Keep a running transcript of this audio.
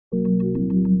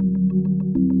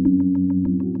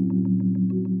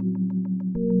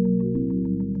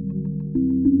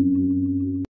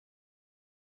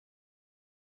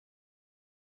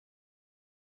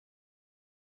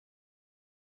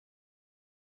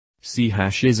C#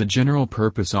 is a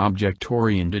general-purpose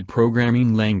object-oriented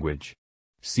programming language.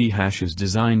 C# is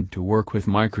designed to work with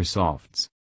Microsoft's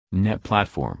 .NET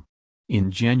platform.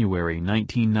 In January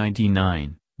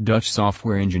 1999, Dutch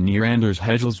software engineer Anders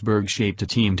Hejlsberg shaped a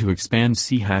team to expand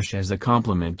C# as a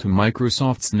complement to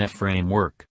Microsoft's .NET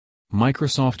framework.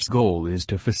 Microsoft's goal is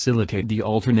to facilitate the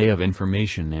alternate of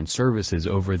information and services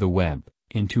over the web,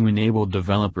 and to enable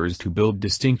developers to build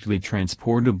distinctly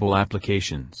transportable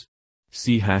applications.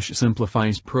 C#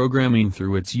 simplifies programming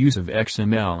through its use of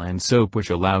XML and SOAP, which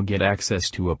allow get access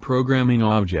to a programming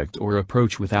object or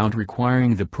approach without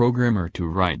requiring the programmer to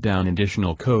write down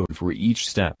additional code for each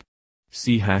step.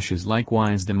 C# is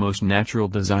likewise the most natural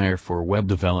desire for web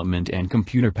development and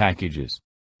computer packages.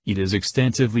 It is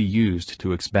extensively used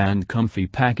to expand comfy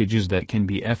packages that can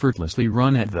be effortlessly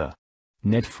run at the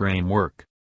 .NET framework.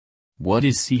 What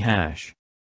is C#?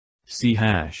 C#,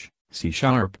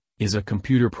 is a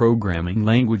computer programming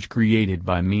language created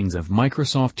by means of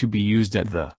Microsoft to be used at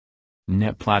the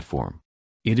 .NET platform.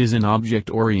 It is an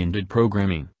object-oriented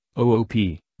programming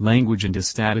 (OOP) language and is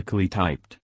statically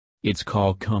typed. Its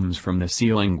call comes from the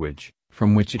C language,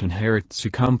 from which it inherits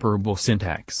a comparable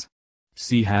syntax.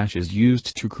 C# is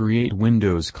used to create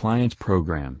Windows client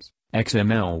programs,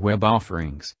 XML web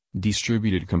offerings,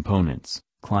 distributed components,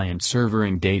 client-server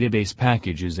and database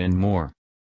packages and more.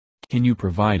 Can you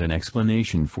provide an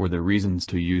explanation for the reasons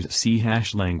to use C#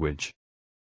 language?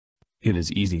 It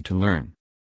is easy to learn.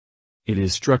 It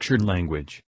is structured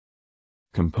language.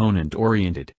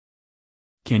 Component-oriented.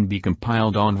 Can be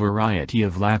compiled on variety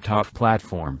of laptop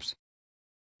platforms.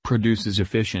 Produces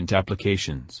efficient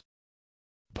applications.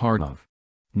 Part of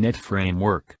 .NET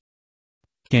framework.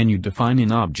 Can you define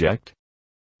an object?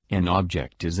 An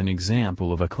object is an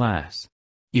example of a class.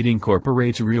 It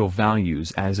incorporates real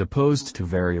values as opposed to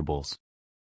variables.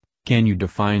 Can you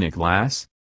define a class?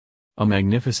 A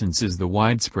magnificence is the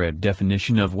widespread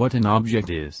definition of what an object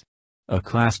is. A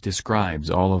class describes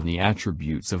all of the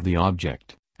attributes of the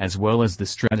object, as well as the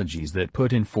strategies that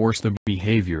put in force the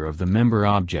behavior of the member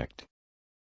object.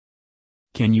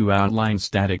 Can you outline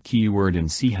static keyword in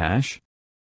C#?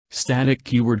 Static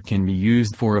keyword can be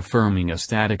used for affirming a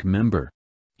static member.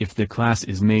 If the class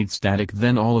is made static,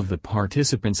 then all of the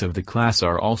participants of the class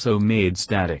are also made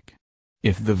static.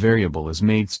 If the variable is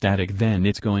made static, then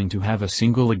it's going to have a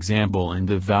single example and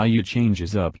the value change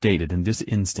is updated in this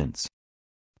instance.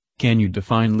 Can you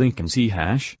define LINQ in C#?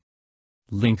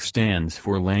 LINQ stands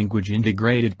for Language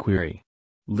Integrated Query.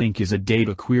 LINQ is a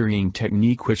data querying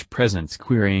technique which presents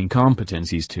querying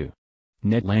competencies to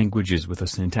 .NET languages with a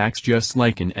syntax just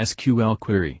like an SQL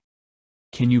query.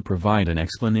 Can you provide an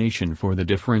explanation for the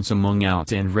difference among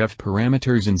out and ref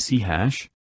parameters in C#?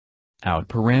 Out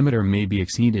parameter may be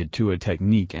acceded to a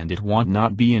technique and it want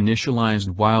not be initialized,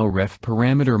 while ref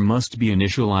parameter must be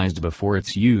initialized before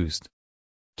it's used.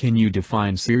 Can you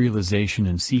define serialization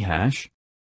in C#?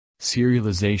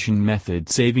 Serialization method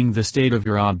saving the state of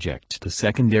your object to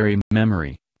secondary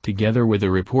memory, together with a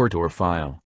report or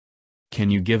file. Can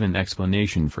you give an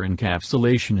explanation for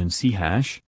encapsulation in C#?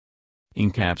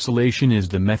 Encapsulation is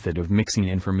the method of mixing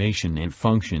information and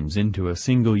functions into a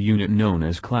single unit known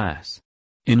as class.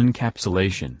 In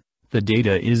encapsulation, the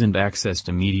data isn't accessed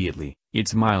immediately,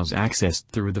 it's accessed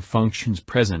through the functions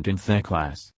present in the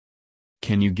class.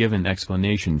 Can you give an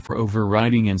explanation for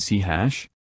overriding in C#?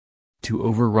 To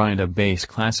override a base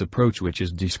class approach which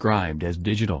is described as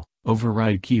digital,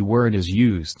 override keyword is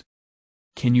used.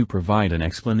 Can you provide an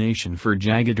explanation for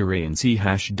jagged array in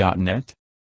C#.NET?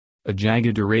 A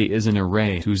jagged array is an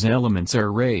array whose elements are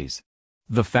arrays.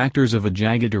 The factors of a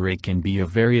jagged array can be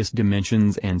of various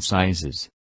dimensions and sizes.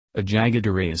 A jagged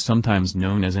array is sometimes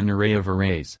known as an array of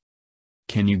arrays.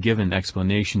 Can you give an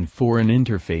explanation for an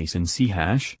interface in C#?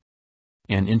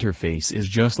 An interface is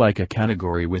just like a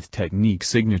category with technique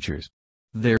signatures.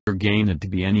 There gained to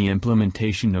be any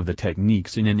implementation of the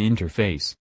techniques in an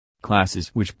interface. Classes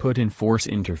which put in force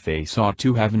interface ought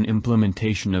to have an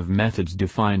implementation of methods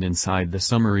defined inside the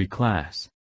summary class.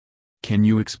 Can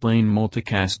you explain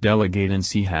multicast delegate in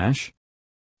C#?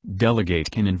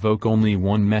 Delegate can invoke only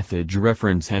one method.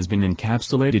 Reference has been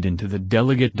encapsulated into the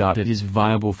delegate. It is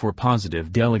viable for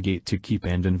positive delegate to keep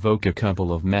and invoke a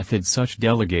couple of methods, such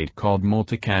delegate called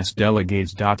multicast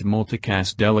delegates.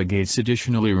 Multicast delegates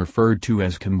additionally referred to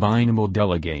as combinable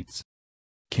delegates.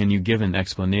 Can you give an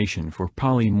explanation for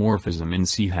polymorphism in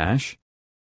C#?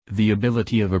 The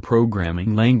ability of a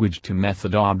programming language to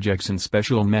method objects and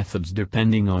special methods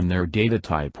depending on their data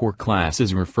type or class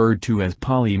is referred to as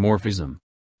polymorphism.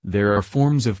 There are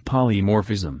forms of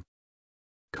polymorphism.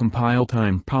 Compile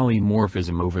time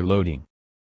polymorphism overloading.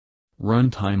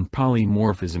 Runtime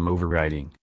polymorphism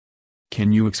overriding.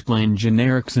 Can you explain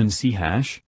generics in C#?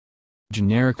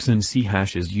 Generics in C#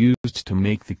 is used to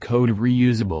make the code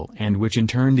reusable, and which in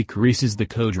turn decreases the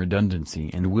code redundancy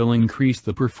and will increase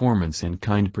the performance and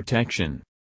kind protection.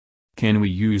 Can we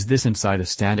use this inside a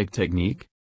static technique?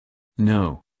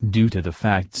 No, due to the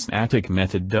fact static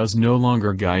method does no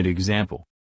longer guide example.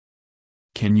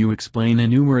 Can you explain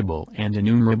enumerable and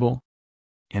enumerable?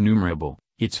 Enumerable,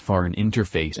 it's for an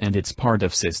interface and it's part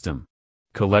of system.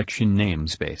 Collection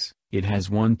namespace, it has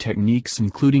one techniques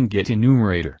including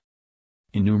getEnumerator.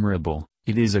 Enumerable,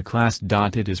 it is a class.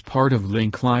 It is part of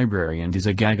link library and is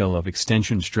a gaggle of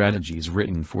extension strategies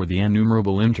written for the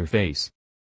enumerable interface.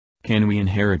 Can we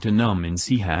inherit enum in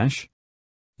C#?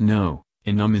 No,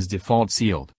 enum is default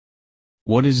sealed.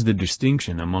 What is the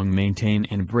distinction among maintain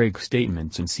and break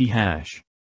statements in C#?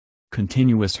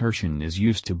 Continuous assertion is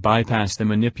used to bypass the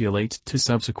manipulate to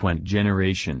subsequent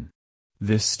generation.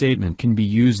 This statement can be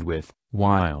used with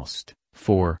whilst,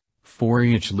 for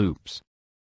each loops.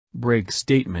 Break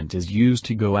statement is used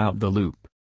to go out the loop.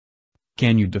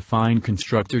 Can you define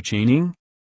constructor chaining?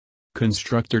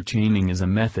 Constructor chaining is a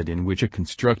method in which a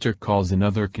constructor calls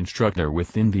another constructor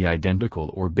within the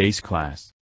identical or base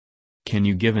class. Can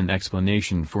you give an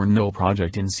explanation for null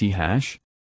project in C#?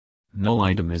 Null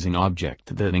item is an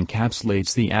object that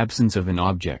encapsulates the absence of an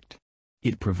object.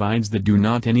 It provides the do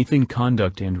not anything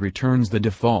conduct and returns the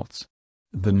defaults.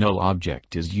 The null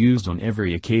object is used on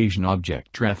every occasion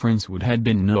object reference would have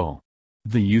been null.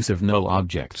 The use of null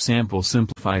object sample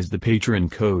simplifies the patron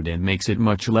code and makes it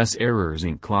much less errors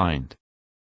inclined.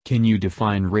 Can you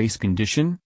define race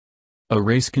condition? A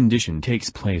race condition takes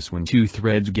place when two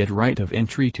threads get right of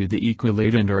entry to the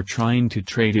equalate and are trying to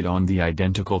trade it on the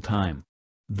identical time.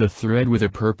 The thread with a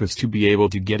purpose to be able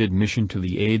to get admission to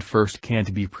the aid first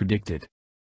can't be predicted.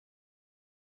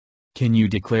 Can you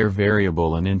declare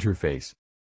variable in interface?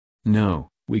 No,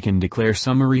 we can declare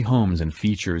summary homes and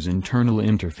features internal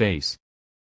interface.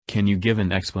 Can you give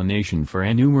an explanation for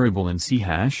enumerable in C#?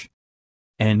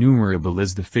 Enumerable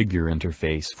is the figure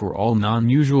interface for all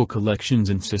non-usual collections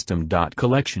in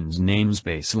system.collections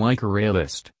namespace like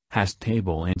ArrayList, hash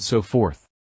table and so forth.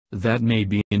 That may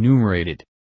be enumerated.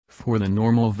 For the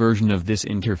normal version of this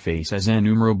interface as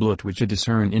enumerable at which a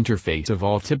discern interface of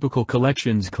all typical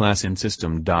collections class in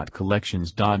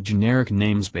system.collections.generic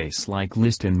namespace like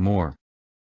list and more.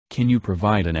 Can you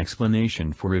provide an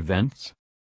explanation for events?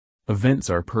 Events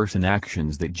are person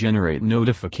actions that generate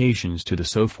notifications to the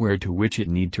software to which it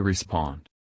need to respond.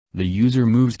 The user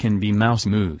moves can be mouse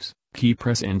moves, key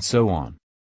press and so on.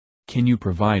 Can you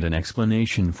provide an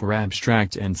explanation for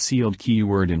abstract and sealed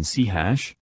keyword in C#?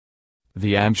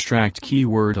 The abstract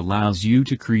keyword allows you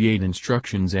to create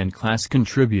instructions and class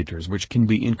contributors which can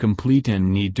be incomplete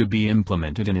and need to be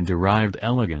implemented in a derived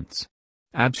elegance.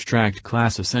 Abstract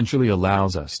class essentially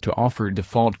allows us to offer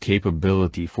default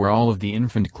capability for all of the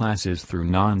infant classes through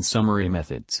non-summary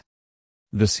methods.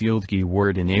 The sealed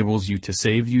keyword enables you to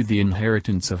save you the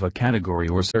inheritance of a category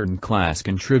or certain class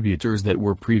contributors that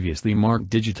were previously marked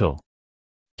digital.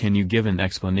 Can you give an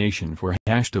explanation for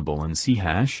hashtable in C#?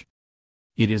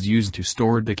 It is used to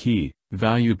store the key,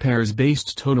 value pairs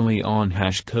based totally on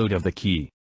hash code of the key.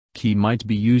 Key might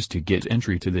be used to get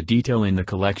entry to the detail in the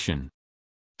collection.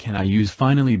 Can I use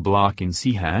finally block in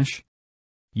C#?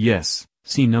 Yes,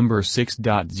 C number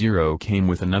 6.0 came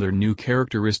with another new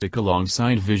characteristic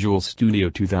alongside Visual Studio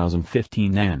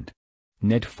 2015 and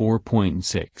Net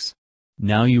 4.6.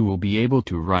 Now you will be able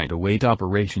to write await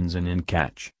operations in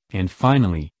catch, and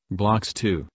finally, blocks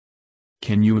too.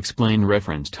 Can you explain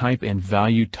reference type and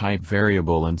value type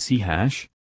variable in C#?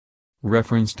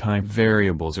 Reference type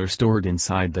variables are stored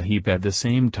inside the heap at the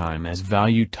same time as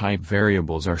value type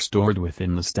variables are stored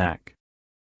within the stack.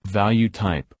 Value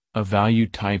type, a value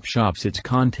type shops its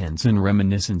contents in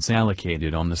reminiscence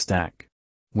allocated on the stack.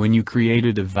 When you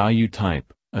created a value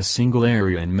type, a single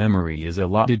area in memory is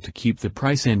allotted to keep the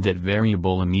price and that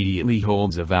variable immediately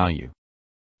holds a value.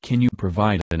 Can you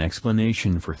provide an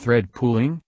explanation for thread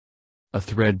pooling? A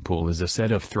thread pool is a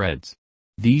set of threads.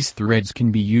 These threads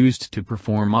can be used to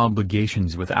perform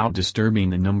obligations without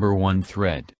disturbing the number one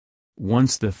thread.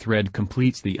 Once the thread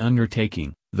completes the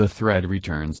undertaking, the thread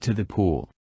returns to the pool.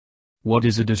 What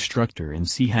is a destructor in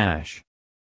C#? A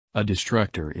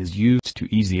destructor is used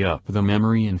to easy up the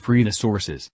memory and free the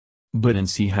sources. But in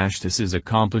C# this is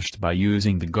accomplished by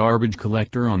using the garbage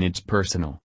collector on its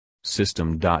personal.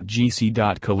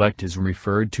 System.gc.collect is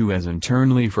referred to as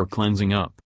internally for cleansing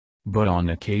up. But on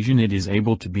occasion it is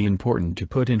able to be important to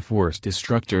put in force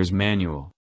destructors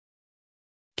manual.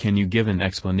 Can you give an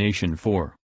explanation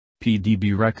for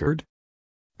PDB record?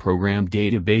 Program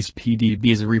database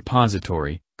PDB is a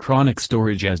repository, chronic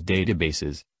storage as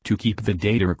databases, to keep the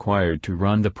data required to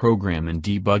run the program in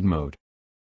debug mode.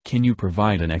 Can you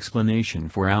provide an explanation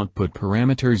for output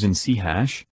parameters in C#?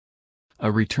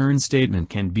 A return statement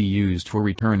can be used for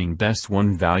returning best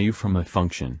one value from a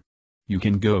function. You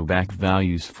can go back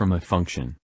values from a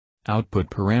function. Output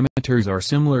parameters are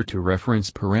similar to reference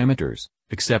parameters,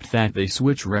 except that they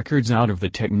switch records out of the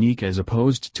technique as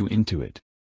opposed to into it.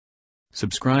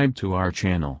 Subscribe to our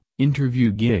channel,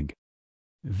 Interview Gig.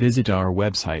 Visit our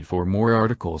website for more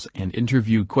articles and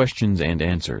interview questions and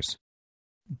answers.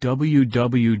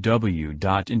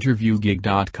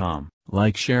 www.interviewgig.com.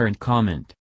 Like, share and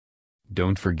comment.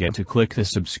 Don't forget to click the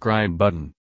subscribe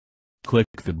button. Click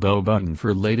the bell button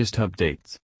for latest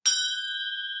updates.